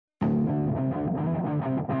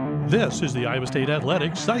This is the Iowa State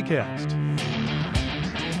Athletics SciCast.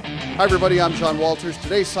 Hi everybody, I'm John Walters.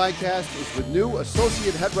 Today's SciCast is with new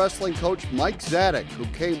Associate Head Wrestling Coach Mike Zadek, who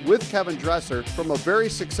came with Kevin Dresser from a very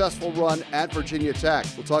successful run at Virginia Tech.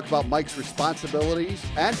 We'll talk about Mike's responsibilities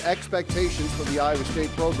and expectations for the Iowa State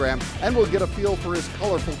program, and we'll get a feel for his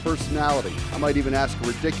colorful personality. I might even ask a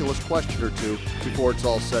ridiculous question or two before it's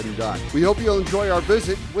all said and done. We hope you'll enjoy our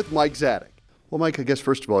visit with Mike Zadek. Well, Mike, I guess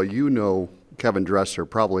first of all, you know Kevin Dresser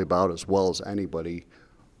probably about as well as anybody.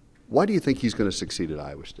 Why do you think he's going to succeed at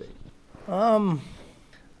Iowa State? I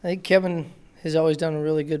think Kevin has always done a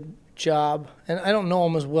really good job, and I don't know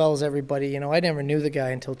him as well as everybody. You know, I never knew the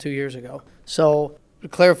guy until 2 years ago. So to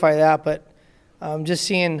clarify that, but just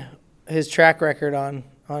seeing his track record on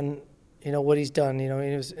what he's done. You know,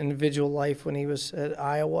 in his individual life when he was at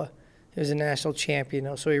Iowa, he was a national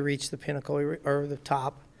champion. So he reached the pinnacle or the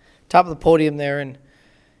top of the podium there, and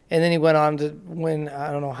then he went on to win,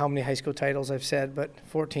 I don't know how many high school titles I've said, but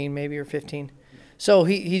 14 maybe or 15. So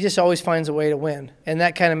he just always finds a way to win. And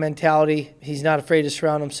that kind of mentality, he's not afraid to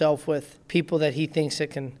surround himself with people that he thinks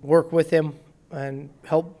that can work with him and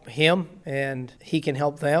help him, and he can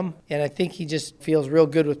help them. And I think he just feels real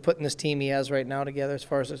good with putting this team he has right now together as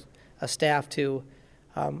far as a staff to,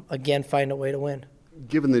 again, find a way to win.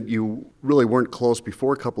 Given that you really weren't close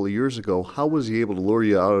before a couple of years ago, how was he able to lure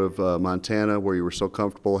you out of Montana, where you were so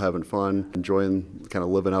comfortable, having fun, enjoying kind of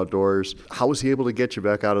living outdoors? How was he able to get you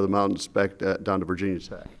back out of the mountains, back down to Virginia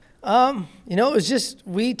Tech? It was just,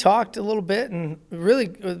 we talked a little bit, and really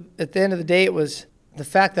at the end of the day, it was the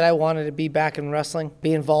fact that I wanted to be back in wrestling,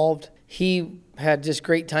 be involved. He had just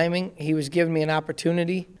great timing. He was giving me an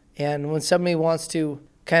opportunity, and when somebody wants to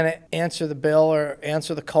kind of answer the bell or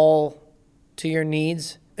answer the call to your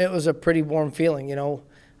needs, it was a pretty warm feeling. You know,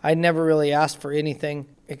 I never really asked for anything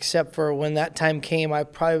except for when that time came. I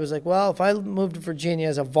probably was like, well, if I moved to Virginia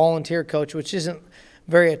as a volunteer coach, which isn't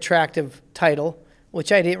a very attractive title,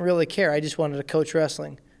 which I didn't really care. I just wanted to coach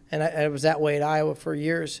wrestling, and I was that way at Iowa for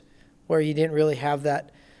years, where you didn't really have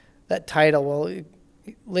that title. Well,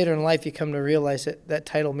 later in life you come to realize that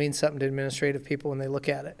title means something to administrative people when they look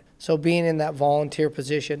at it. So being in that volunteer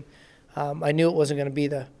position, I knew it wasn't going to be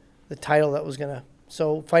the title that was going to.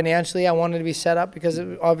 So financially, I wanted to be set up because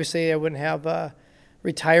obviously I wouldn't have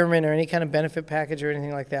retirement or any kind of benefit package or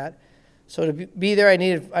anything like that. So to be there, I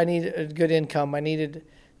needed a good income. I needed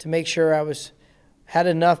to make sure I had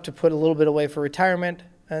enough to put a little bit away for retirement,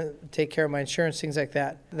 take care of my insurance, things like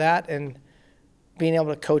that. That and being able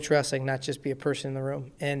to coach wrestling, not just be a person in the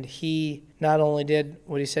room. And he not only did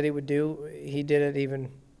what he said he would do, he did it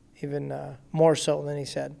even more so than he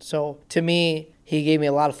said. So to me, he gave me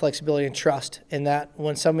a lot of flexibility and trust in that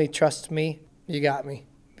when somebody trusts me, you got me,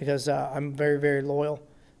 because I'm very, very loyal.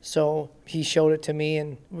 So he showed it to me,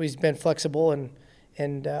 and he's been flexible,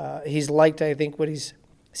 and he's liked, I think, what he's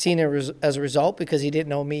seen as a result, because he didn't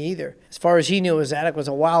know me either. As far as he knew, Zadek was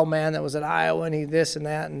a wild man that was at Iowa, and he this and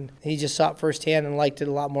that, and he just saw it firsthand and liked it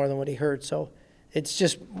a lot more than what he heard. So it's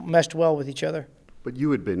just meshed well with each other. But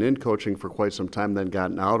you had been in coaching for quite some time, then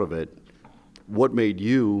gotten out of it. What made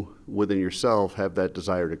you, within yourself, have that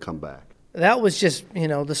desire to come back? That was just,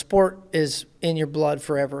 the sport is in your blood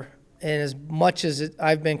forever. And as much as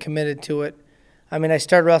I've been committed to it, I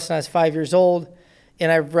started wrestling when I was 5 years old,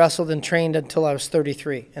 and I wrestled and trained until I was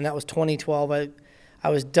 33, and that was 2012. I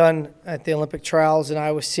was done at the Olympic trials in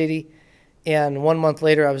Iowa City, and 1 month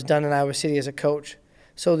later I was done in Iowa City as a coach.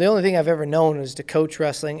 So the only thing I've ever known is to coach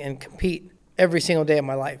wrestling and compete every single day of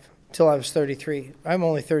my life until I was 33. I'm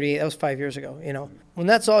only 38. That was 5 years ago, When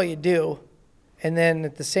that's all you do, and then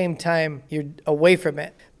at the same time you're away from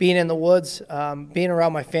it, being in the woods, being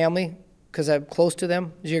around my family because I'm close to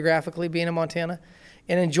them geographically, being in Montana,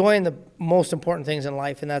 and enjoying the most important things in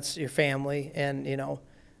life, and that's your family and,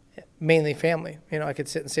 mainly family. I could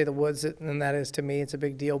sit and say the woods, and that is, to me, it's a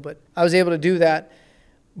big deal. But I was able to do that,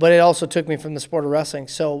 but it also took me from the sport of wrestling.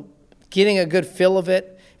 So getting a good feel of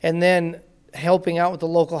it, and then helping out with the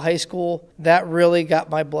local high school, that really got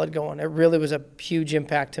my blood going. It really was a huge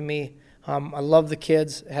impact to me. I love the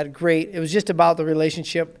kids. It was just about the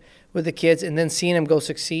relationship with the kids, and then seeing them go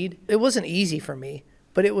succeed. It wasn't easy for me,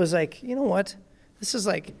 but it was like, you know what? This is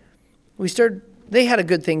like, they had a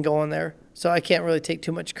good thing going there, so I can't really take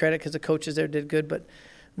too much credit because the coaches there did good, but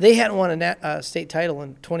they hadn't won a state title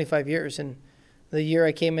in 25 years, and the year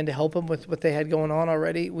I came in to help them with what they had going on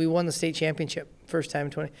already, we won the state championship first time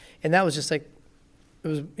in 20. And that was just like, it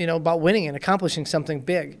was, about winning and accomplishing something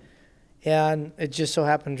big. And it just so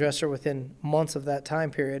happened Dresser, within months of that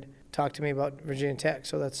time period, talked to me about Virginia Tech.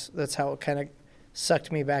 So that's how it kind of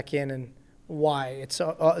sucked me back in, and why. It's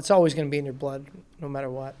always going to be in your blood no matter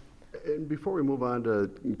what. And before we move on to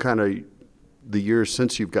kind of the years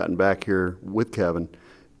since you've gotten back here with Kevin,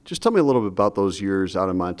 just tell me a little bit about those years out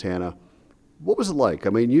in Montana. What was it like?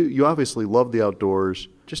 I mean, you obviously love the outdoors.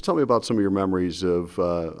 Just tell me about some of your memories of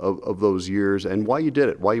those years and why you did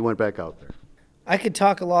it, why you went back out there. I could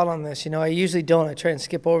talk a lot on this. I usually don't. I try and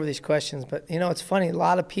skip over these questions. But, it's funny. A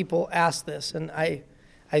lot of people ask this, and I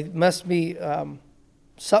must be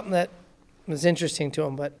something that was interesting to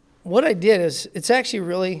them. But what I did is, it's actually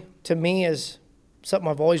really, to me, is something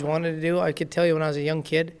I've always wanted to do. I could tell you when I was a young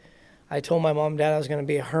kid, I told my mom and dad I was going to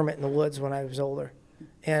be a hermit in the woods when I was older.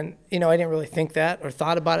 And, I didn't really think that or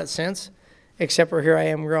thought about it since, except for here I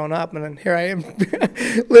am growing up, and then here I am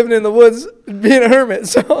living in the woods being a hermit.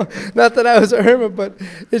 So not that I was a hermit, but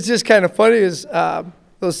it's just kind of funny as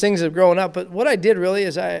those things have grown up. But what I did really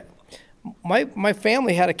is my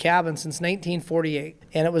family had a cabin since 1948,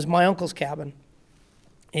 and it was my uncle's cabin,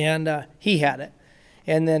 and he had it.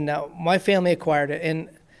 And then my family acquired it.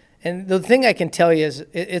 And the thing I can tell you is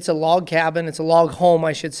it's a log cabin. It's a log home,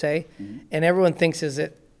 I should say. Mm-hmm. And everyone thinks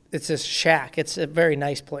it's a shack. It's a very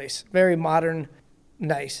nice place, very modern,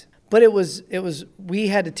 nice. But we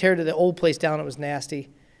had to tear the old place down. It was nasty.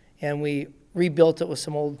 And we rebuilt it with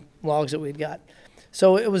some old logs that we'd got.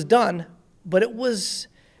 So it was done, but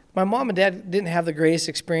my mom and dad didn't have the greatest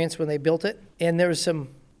experience when they built it. And there was some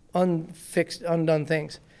undone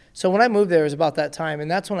things. So when I moved there, it was about that time.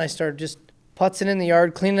 And that's when I started just putzing in the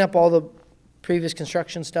yard, cleaning up all the previous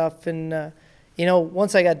construction stuff. And,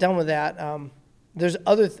 once I got done with that, there's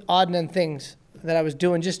other odd and end things that I was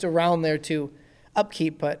doing just around there to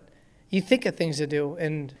upkeep. But you think of things to do.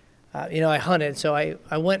 And, I hunted. So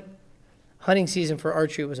I went, hunting season for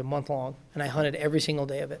archery was a month long, and I hunted every single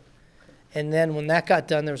day of it. And then when that got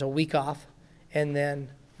done, there was a week off. And then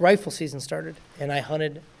rifle season started, and I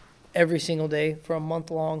hunted every single day for a month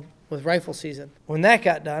long with rifle season. When that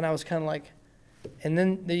got done, I was kind of like, and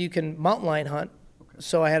then you can mountain lion hunt. Okay.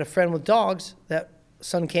 So I had a friend with dogs, that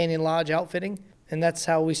Sun Canyon Lodge Outfitting, and that's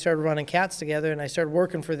how we started running cats together. And I started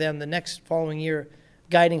working for them the next following year,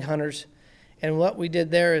 guiding hunters. And what we did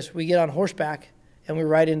there is we get on horseback and we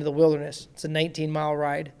ride into the wilderness. It's a 19-mile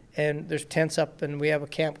ride, and there's tents up, and we have a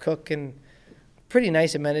camp cook and pretty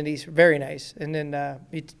nice amenities, very nice. And then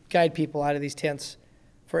we guide people out of these tents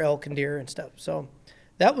for elk and deer and stuff. So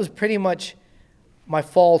that was pretty much my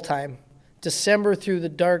fall time. December through the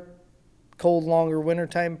dark, cold, longer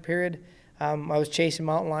wintertime period, I was chasing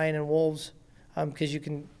mountain lion and wolves because you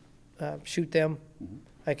can shoot them. Mm-hmm.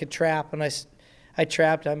 I could trap, and I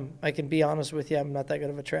trapped. I can be honest with you, I'm not that good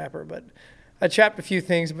of a trapper, but I trapped a few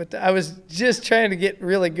things, but I was just trying to get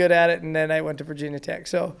really good at it, and then I went to Virginia Tech.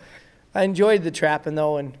 So I enjoyed the trapping,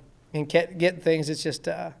 though, and getting things. It's just,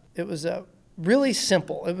 it was really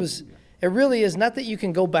simple. It really is not that you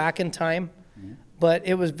can go back in time, but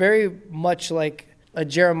it was very much like a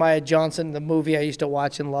Jeremiah Johnson, the movie I used to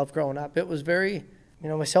watch and love growing up. It was very,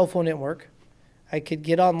 my cell phone didn't work. I could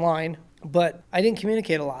get online, but I didn't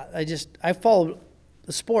communicate a lot. I followed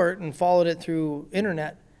the sport and followed it through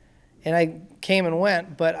internet, and I came and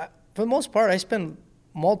went. But for the most part, I spent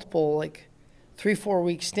multiple, 3-4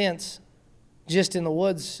 week stints just in the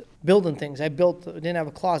woods building things. I didn't have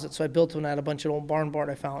a closet, so I built one out of a bunch of old barn board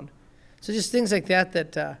I found. So just things like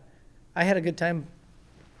that I had a good time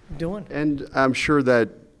doing. And I'm sure that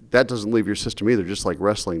doesn't leave your system either, just like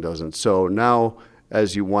wrestling doesn't. So now,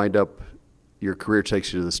 as you wind up, your career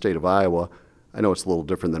takes you to the state of Iowa. I know it's a little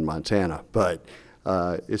different than Montana, but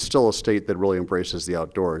it's still a state that really embraces the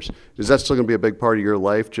outdoors. Is that still going to be a big part of your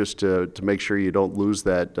life, just to make sure you don't lose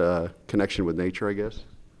that connection with nature, I guess?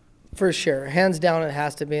 For sure. Hands down, it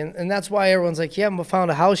has to be. And that's why everyone's like, you haven't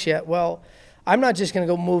found a house yet. Well, I'm not just going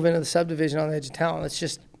to go move into the subdivision on the edge of town.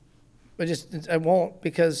 I won't,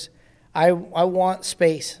 because I want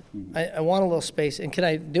space. Mm-hmm. I want a little space. And can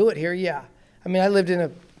I do it here? Yeah. I mean, I lived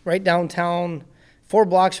right downtown, 4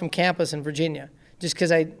 blocks from campus in Virginia, just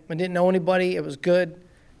because I didn't know anybody. It was good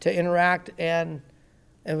to interact, and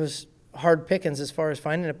it was hard pickings as far as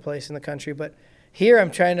finding a place in the country. But here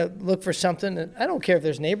I'm trying to look for something, and I don't care if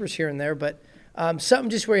there's neighbors here and there, but something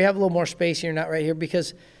just where you have a little more space and you're not right here,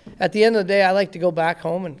 because at the end of the day, I like to go back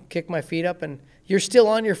home and kick my feet up, and you're still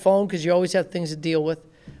on your phone because you always have things to deal with,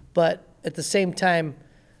 but at the same time,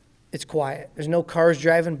 it's quiet. There's no cars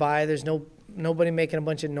driving by. There's nobody making a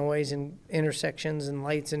bunch of noise and intersections and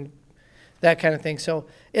lights and that kind of thing. So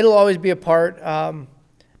it'll always be a part,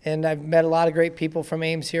 and I've met a lot of great people from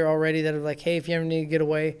Ames here already that are like, hey, if you ever need to get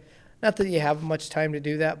away, not that you have much time to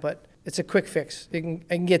do that, but it's a quick fix. I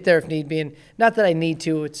can get there if need be, and not that I need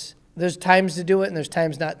to. There's times to do it and there's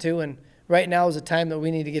times not to, and right now is a time that we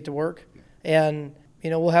need to get to work. And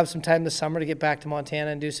we'll have some time this summer to get back to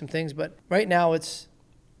Montana and do some things. But right now it's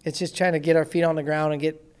just trying to get our feet on the ground and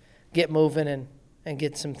get moving and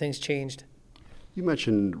get some things changed. You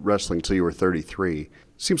mentioned wrestling till you were 33.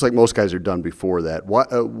 Seems like most guys are done before that.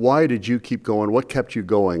 Why did you keep going? What kept you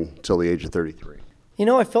going till the age of 33?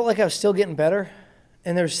 I felt like I was still getting better,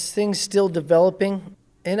 and there's things still developing,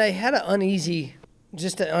 and I had an uneasy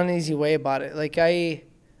way about it. Like I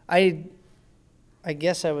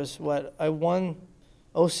guess I was I won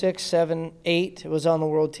 06, 7, 8. It was on the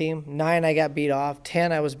world team. 9, I got beat off.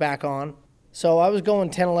 10, I was back on. So I was going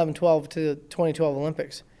 10, 11, 12 to the 2012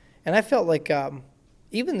 Olympics. And I felt like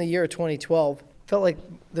even the year of 2012, felt like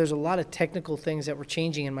there's a lot of technical things that were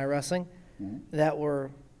changing in my wrestling that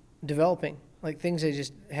were developing, like things I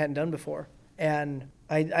just hadn't done before. And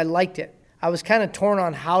I liked it. I was kind of torn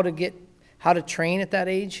on how to train at that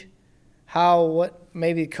age, what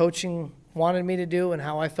maybe coaching wanted me to do and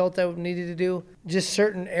how I felt I needed to do. Just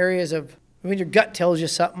certain areas of, when your gut tells you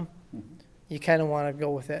something, you kind of want to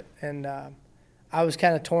go with it. And I was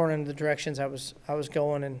kind of torn in the directions I was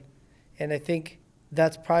going, and I think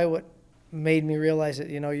that's probably what made me realize that,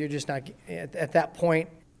 you're just not, at that point,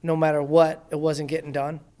 no matter what, it wasn't getting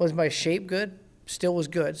done. Was my shape good? Still was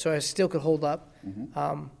good, so I still could hold up.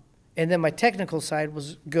 And then my technical side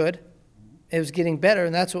was good. It was getting better,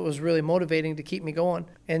 and that's what was really motivating to keep me going.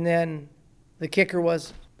 And then the kicker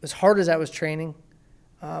was, as hard as I was training,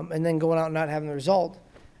 and then going out and not having the result,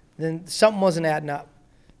 then something wasn't adding up.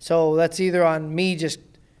 So that's either on me just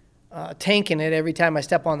tanking it every time I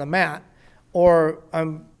step on the mat, or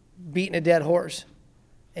I'm beating a dead horse,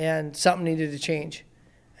 and something needed to change.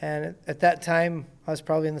 And at that time, I was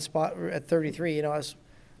probably in the spot at 33. I was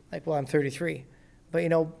like, well, I'm 33. But,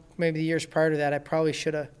 maybe the years prior to that, I probably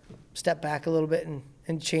should have stepped back a little bit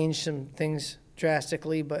and changed some things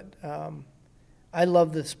drastically. But I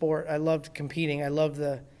loved the sport. I loved competing. I loved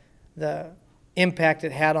the impact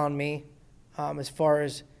it had on me as far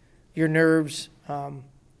as your nerves,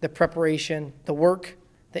 the preparation, the work,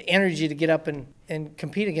 the energy to get up and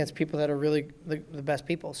compete against people that are really the best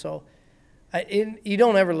people. So you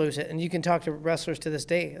don't ever lose it. And you can talk to wrestlers to this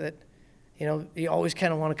day that, you always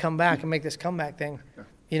kind of want to come back and make this comeback thing.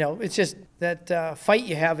 It's just that fight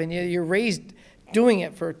you have, and you're raised doing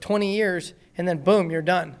it for 20 years, and then boom, you're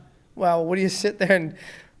done. Well, what do you sit there and,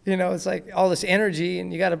 it's like all this energy,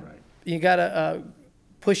 and you gotta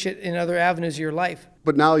push it in other avenues of your life.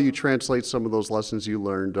 But now you translate some of those lessons you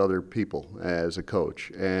learned to other people as a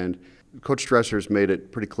coach. And Coach Dresser's made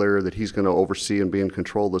it pretty clear that he's going to oversee and be in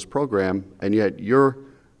control of this program, and yet you're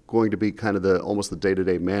going to be kind of almost the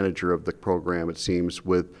day-to-day manager of the program, it seems,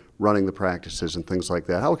 with running the practices and things like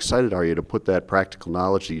that. How excited are you to put that practical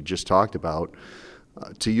knowledge that you just talked about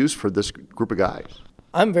to use for this group of guys?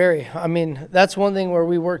 That's one thing where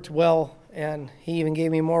we worked well, and he even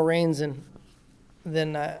gave me more reins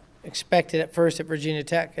than I expected at first at Virginia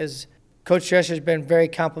Tech, as Coach Dresser's been very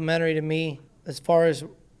complimentary to me as far as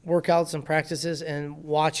workouts and practices and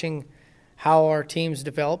watching how our teams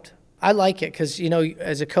developed. I like it because,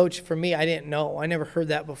 as a coach, for me, I didn't know. I never heard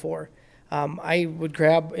that before. I would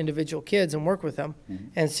grab individual kids and work with them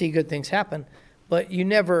and see good things happen. But you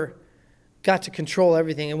never got to control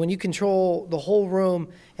everything. And when you control the whole room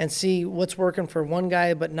and see what's working for one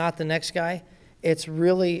guy but not the next guy, it's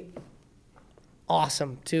really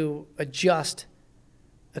awesome to adjust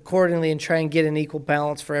accordingly and try and get an equal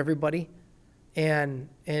balance for everybody and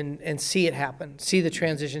see it happen, see the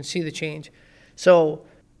transition, see the change. So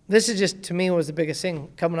this is just, to me, was the biggest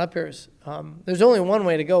thing coming up here is there's only one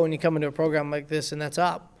way to go when you come into a program like this, and that's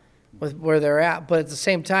up with where they're at. But at the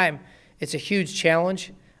same time, it's a huge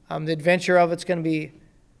challenge. The adventure of it's going to be,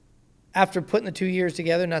 after putting the 2 years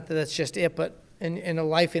together, not that that's just it, but in a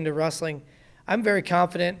life into wrestling, I'm very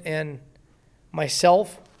confident in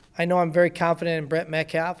myself. I know I'm very confident in Brett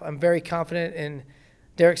Metcalf. I'm very confident in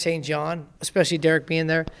Derek St. John, especially Derek being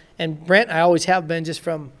there. And Brent, I always have been, just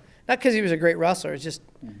from, not because he was a great wrestler, it's just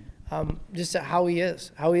how he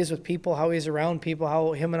is with people, how he is around people,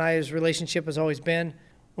 how him and I's relationship has always been.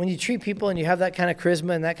 When you treat people and you have that kind of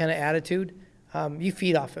charisma and that kind of attitude, you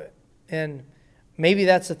feed off it. And maybe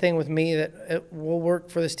that's the thing with me, that it will work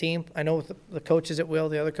for this team. I know with the coaches it will,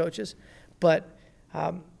 the other coaches. But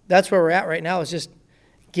that's where we're at right now, is just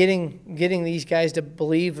getting these guys to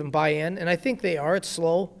believe and buy in. And I think they are. It's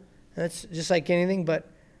slow. And it's just like anything. But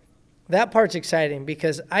that part's exciting,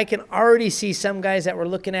 because I can already see some guys that were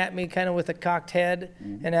looking at me kind of with a cocked head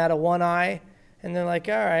and out of one eye. And they're like,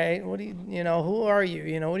 all right, what do who are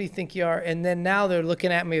you? What do you think you are? And then now they're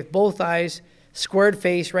looking at me with both eyes, squared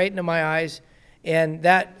face right into my eyes. And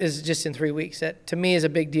that is just in 3 weeks. That, to me, is a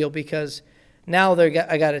big deal, because now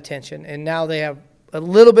I got attention, and now they have a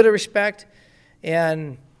little bit of respect,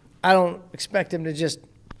 and I don't expect them to just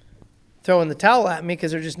throw in the towel at me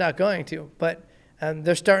because they're just not going to. But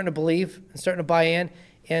they're starting to believe and starting to buy in,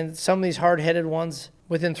 and some of these hard-headed ones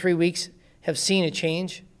within 3 weeks have seen a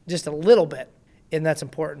change just a little bit, and that's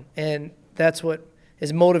important. And that's what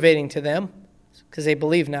is motivating to them because they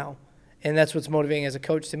believe now, and that's what's motivating as a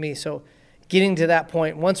coach to me. So getting to that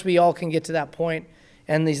point, once we all can get to that point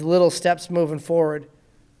and these little steps moving forward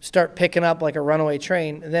start picking up like a runaway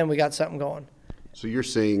train, then we got something going. So you're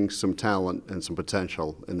seeing some talent and some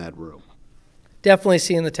potential in that room. Definitely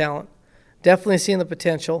seeing the talent. Definitely seeing the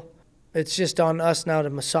potential. It's just on us now to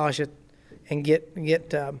massage it and get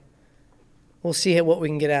we'll see what we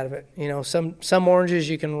can get out of it. You know, some oranges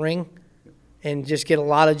you can wring and just get a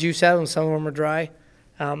lot of juice out of them. Some of them are dry.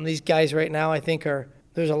 These guys right now, I think,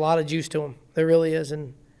 there's a lot of juice to them. There really is,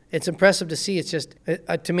 and it's impressive to see. It's just,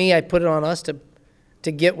 to me, I put it on us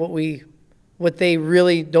to get what they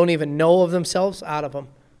really don't even know of themselves out of them.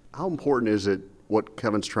 How important is it what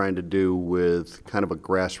Kevin's trying to do with kind of a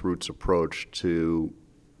grassroots approach to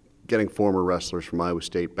getting former wrestlers from Iowa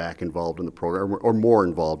State back involved in the program, or more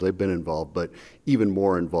involved? They've been involved, but even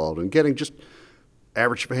more involved, and getting just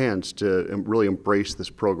average fans to really embrace this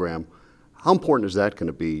program. How important is that going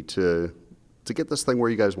to be to get this thing where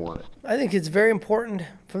you guys want it? I think it's very important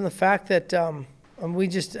from the fact that we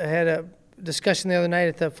just had a discussion the other night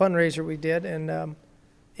at the fundraiser we did, and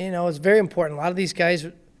it's very important. A lot of these guys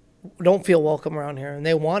don't feel welcome around here, and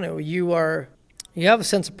they want to. You have a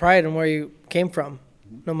sense of pride in where you came from,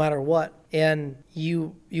 no matter what, and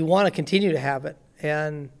you want to continue to have it,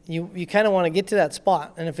 and you kind of want to get to that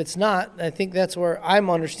spot. And if it's not, I think that's where I'm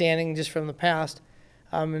understanding just from the past,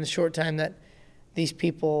 in the short time that these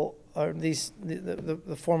people or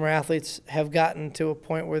the former athletes have gotten to a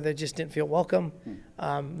point where they just didn't feel welcome.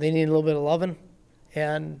 They need a little bit of loving,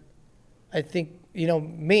 and I think I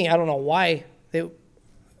don't know why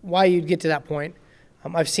you'd get to that point.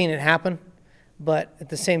 I've seen it happen, but at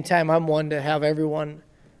the same time, I'm one to have everyone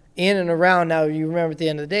in and around. Now, you remember at the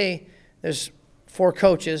end of the day, there's 4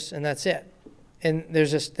 coaches, and that's it. And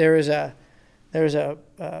there is a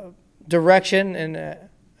direction and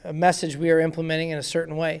a message we are implementing in a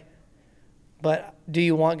certain way. But do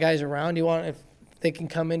you want guys around? Do you want, if they can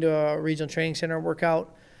come into a regional training center and work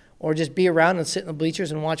out, or just be around and sit in the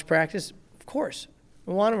bleachers and watch practice? Of course.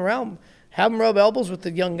 We want them around. Have them rub elbows with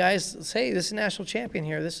the young guys. Say, this is a national champion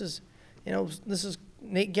here. This is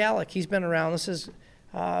Nate Gallick. He's been around. This is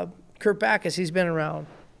Kurt Backus. He's been around.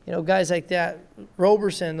 Guys like that.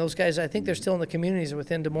 Roberson, those guys, I think they're still in the communities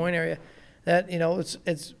within Des Moines area. That,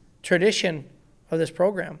 it's tradition of this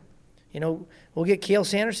program. We'll get Cale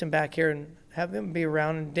Sanderson back here and have him be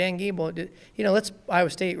around, and Dan Gable. That's Iowa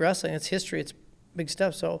State wrestling. It's history. It's big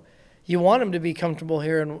stuff. So you want them to be comfortable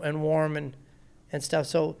here and warm and stuff.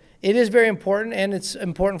 So it is very important, and it's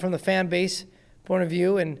important from the fan base point of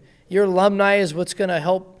view. And your alumni is what's going to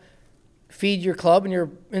help feed your club and your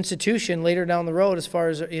institution later down the road as far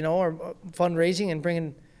as, or fundraising and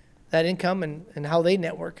bringing that income and how they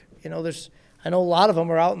network. I know a lot of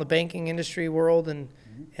them are out in the banking industry world and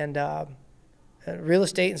real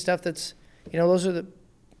estate and stuff. That's, those are the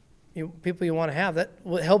people you want to have. That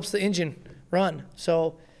helps the engine run.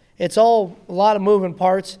 So it's all a lot of moving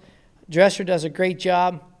parts. Dresser does a great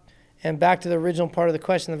job. And back to the original part of the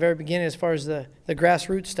question, the very beginning, as far as the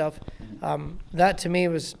grassroots stuff, that to me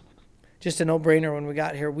was just a no-brainer when we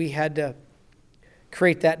got here. We had to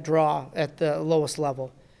create that draw at the lowest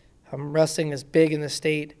level. Wrestling is big in the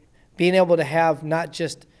state. Being able to have not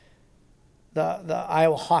just the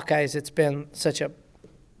Iowa Hawkeyes, it's been such a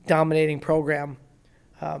dominating program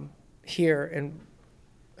here, and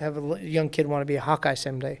have a young kid want to be a Hawkeye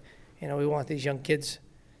someday. We want these young kids,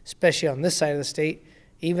 especially on this side of the state,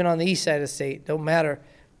 even on the east side of the state, don't matter.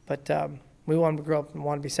 But we want them to grow up and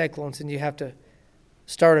want to be Cyclones, and you have to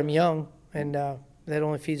start them young, and that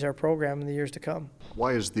only feeds our program in the years to come.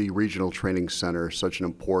 Why is the Regional Training Center such an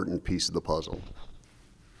important piece of the puzzle?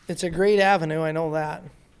 It's a great avenue, I know that.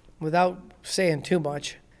 Without saying too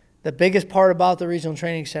much, the biggest part about the Regional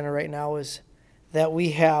Training Center right now is that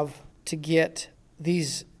we have to get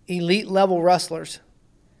these elite level wrestlers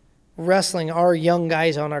wrestling our young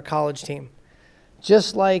guys on our college team.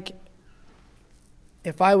 Just like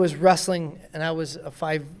if I was wrestling and I was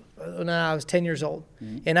 10 years old,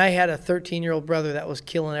 and I had a 13-year-old brother that was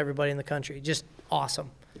killing everybody in the country, just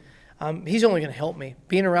awesome. He's only going to help me.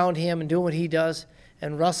 Being around him and doing what he does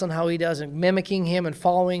and wrestling how he does and mimicking him and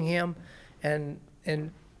following him and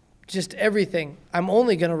just everything, I'm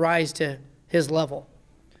only going to rise to his level.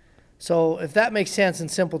 So if that makes sense in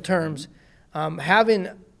simple terms, having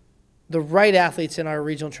the right athletes in our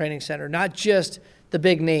regional training center, not just the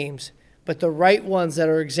big names, but the right ones that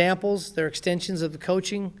are examples, they're extensions of the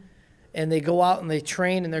coaching, and they go out and they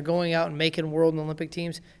train, and they're going out and making world and Olympic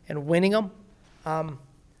teams and winning them.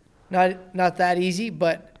 Not that easy,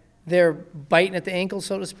 but they're biting at the ankle,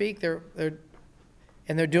 so to speak. They're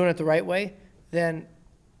doing it the right way. Then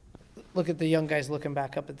look at the young guys looking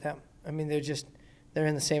back up at them. I mean, they're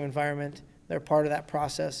in the same environment. They're part of that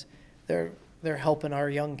process. They're helping our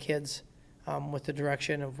young kids with the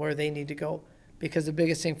direction of where they need to go. Because the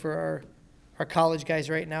biggest thing for our college guys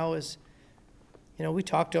right now is, we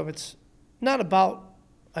talk to them. It's not about,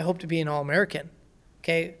 I hope to be an All-American,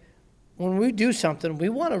 okay? When we do something, we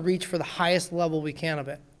want to reach for the highest level we can of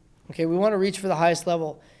it, okay? We want to reach for the highest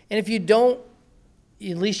level. And if you don't,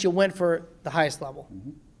 at least you went for the highest level,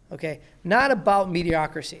 okay? Not about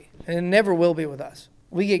mediocrity, and it never will be with us.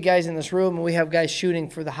 We get guys in this room and we have guys shooting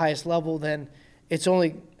for the highest level, then it's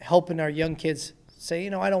only helping our young kids say,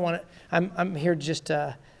 I don't want to, I'm here just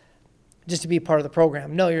to be part of the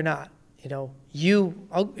program. No, you're not.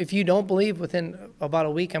 If you don't believe within about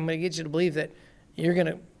a week, I'm going to get you to believe that you're going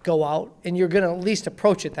to go out and you're going to at least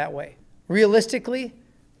approach it that way. Realistically,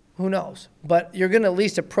 who knows? But you're going to at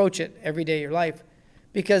least approach it every day of your life,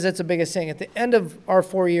 because that's the biggest thing. At the end of our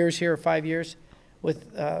 4 years here, or 5 years,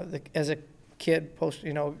 with as a kid,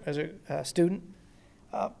 as a student,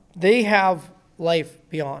 they have life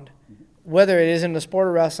beyond, whether it is in the sport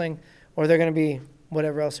of wrestling or they're going to be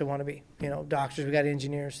whatever else they want to be. Doctors, we got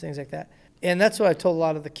engineers, things like that. And that's what I've told a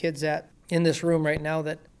lot of the kids in this room right now,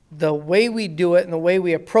 that the way we do it and the way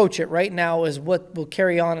we approach it right now is what will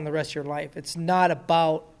carry on in the rest of your life. It's not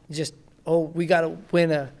about just, we got to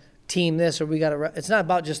win a team this, or it's not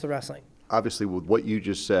about just the wrestling. Obviously, with what you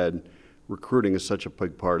just said, recruiting is such a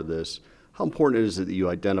big part of this. How important is it that you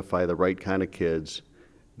identify the right kind of kids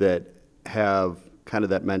that have kind of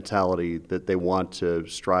that mentality that they want to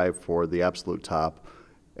strive for the absolute top?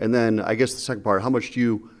 And then I guess the second part, how much do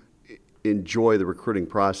you enjoy the recruiting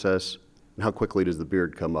process, and how quickly does the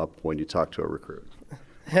beard come up when you talk to a recruit?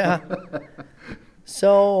 Yeah.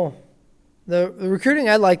 So the recruiting,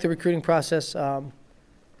 I like the recruiting process.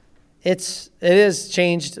 It has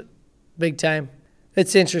changed big time.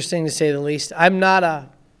 It's interesting to say the least. I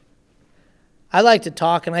like to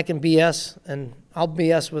talk, and I can BS, and I'll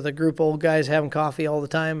BS with a group of old guys having coffee all the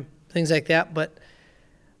time, things like that, but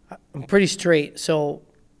I'm pretty straight. So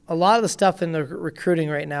a lot of the stuff in the recruiting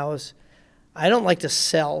right now is, I don't like to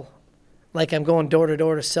sell like I'm going door to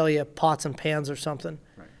door to sell you pots and pans or something.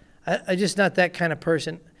 Right. I'm just not that kind of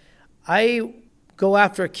person. I go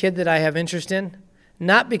after a kid that I have interest in,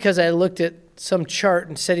 not because I looked at some chart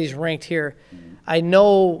and said he's ranked here. Mm-hmm. I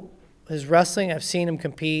know his wrestling. I've seen him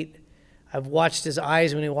compete. I've watched his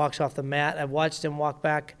eyes when he walks off the mat. I've watched him walk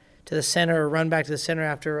back to the center or run back to the center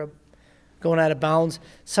after going out of bounds.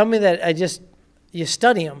 Somebody that you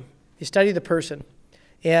study him. You study the person.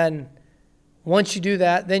 And once you do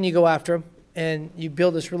that, then you go after him and you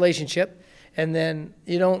build this relationship. And then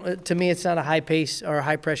to me, it's not a high pace or a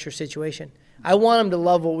high pressure situation. I want them to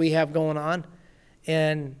love what we have going on.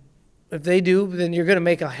 And if they do, then you're going to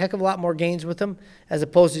make a heck of a lot more gains with them, as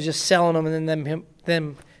opposed to just selling them and then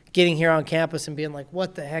them getting here on campus and being like,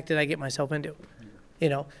 what the heck did I get myself into?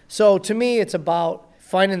 So to me, it's about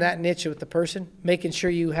finding that niche with the person, making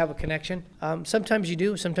sure you have a connection. Sometimes you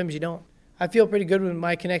do, sometimes you don't. I feel pretty good with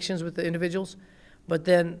my connections with the individuals, but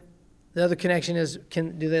then the other connection is,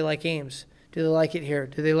 do they like Ames? Do they like it here?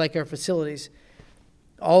 Do they like our facilities?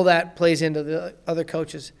 All that plays into the other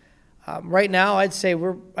coaches. Right now, I'd say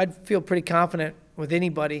I'd feel pretty confident with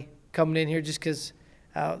anybody coming in here, just because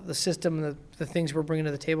the system and the things we're bringing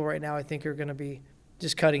to the table right now, I think are going to be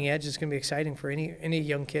just cutting edge. It's going to be exciting for any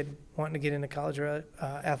young kid wanting to get into college or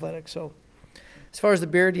athletics. So as far as the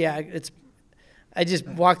beard, yeah, I just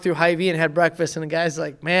walked through Hy-Vee and had breakfast, and the guy's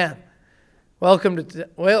like, man, welcome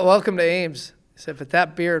to Ames. I said, but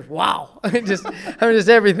that beard, wow. just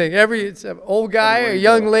everything. It's an old guy, a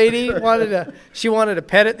young lady, she wanted to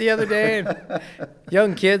pet it the other day. And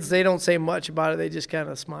young kids, they don't say much about it. They just kind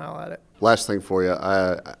of smile at it. Last thing for you.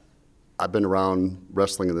 I've been around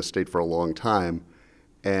wrestling in the state for a long time,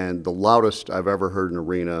 and the loudest I've ever heard an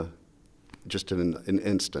arena, just in an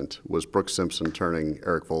instant, was Brooks Simpson turning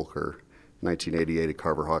Eric Volker, 1988 at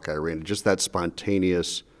Carver Hawkeye Arena. Just that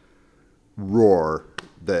spontaneous roar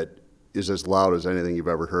that is as loud as anything you've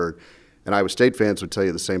ever heard. And Iowa State fans would tell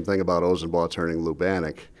you the same thing about Ozenbaugh turning Lou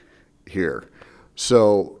Bannock here.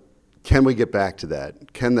 So can we get back to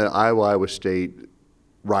that? Can the Iowa State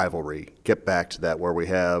rivalry get back to that, where we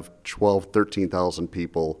have 12,000, 13,000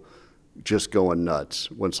 people just going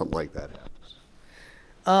nuts when something like that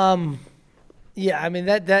happens? Yeah, I mean,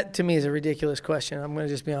 that to me is a ridiculous question. I'm going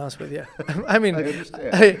to just be honest with you. I mean, I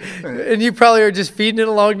understand. and you probably are just feeding it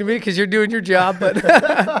along to me because you're doing your job. But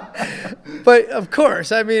but of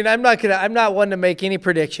course, I mean, I'm not one to make any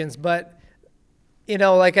predictions. But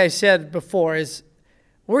like I said before, is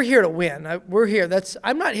we're here to win. We're here.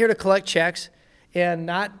 I'm not here to collect checks and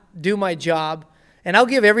not do my job. And I'll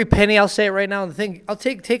give every penny. I'll say it right now. I'll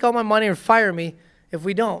take all my money and fire me if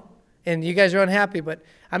we don't. And you guys are unhappy, but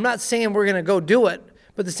I'm not saying we're going to go do it.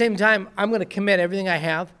 But at the same time, I'm going to commit everything I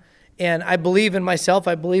have. And I believe in myself.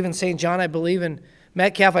 I believe in St. John. I believe in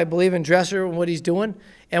Metcalf. I believe in Dresser and what he's doing.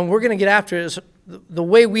 And we're going to get after it the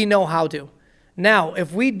way we know how to. Now,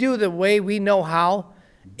 if we do the way we know how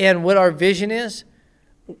and what our vision is,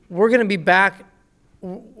 we're going to be back. I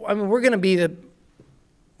mean, we're going to be it.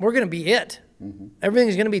 Mm-hmm.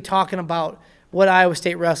 Everything's going to be talking about what Iowa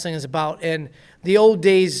State wrestling is about and the old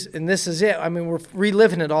days, and this is it. I mean, we're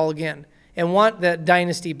reliving it all again and want that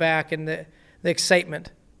dynasty back and the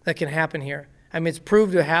excitement that can happen here. I mean, it's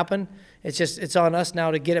proved to happen. It's on us now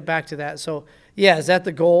to get it back to that. So, yeah, is that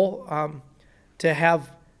the goal, to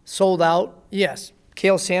have sold out? Yes.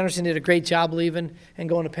 Cale Sanderson did a great job leaving and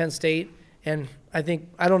going to Penn State, and I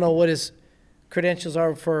don't know what his credentials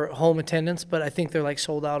are for home attendance, but I think they're like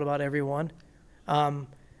sold out about every one.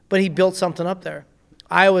 But he built something up there.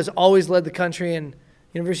 Iowa's always led the country, and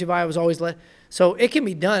University of Iowa's always led. So it can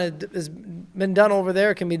be done. It's been done over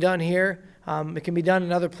there. It can be done here. It can be done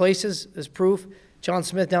in other places as proof. John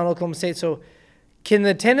Smith down at Oklahoma State. So can the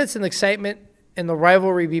attendance and the excitement and the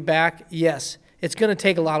rivalry be back? Yes. It's going to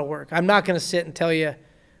take a lot of work. I'm not going to sit and tell you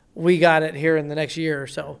we got it here in the next year or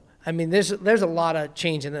so. I mean, there's a lot of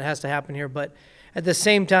changing that has to happen here. But at the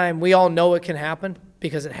same time, we all know it can happen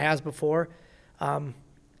because it has before.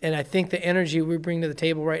 And I think the energy we bring to the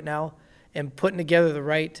table right now and putting together the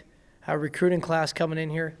right recruiting class coming in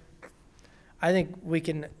here, I think we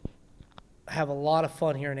can have a lot of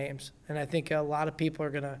fun here in Ames. And I think a lot of people are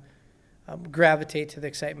going to gravitate to the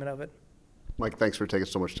excitement of it. Mike, thanks for taking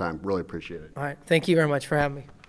so much time. Really appreciate it. All right. Thank you very much for having me.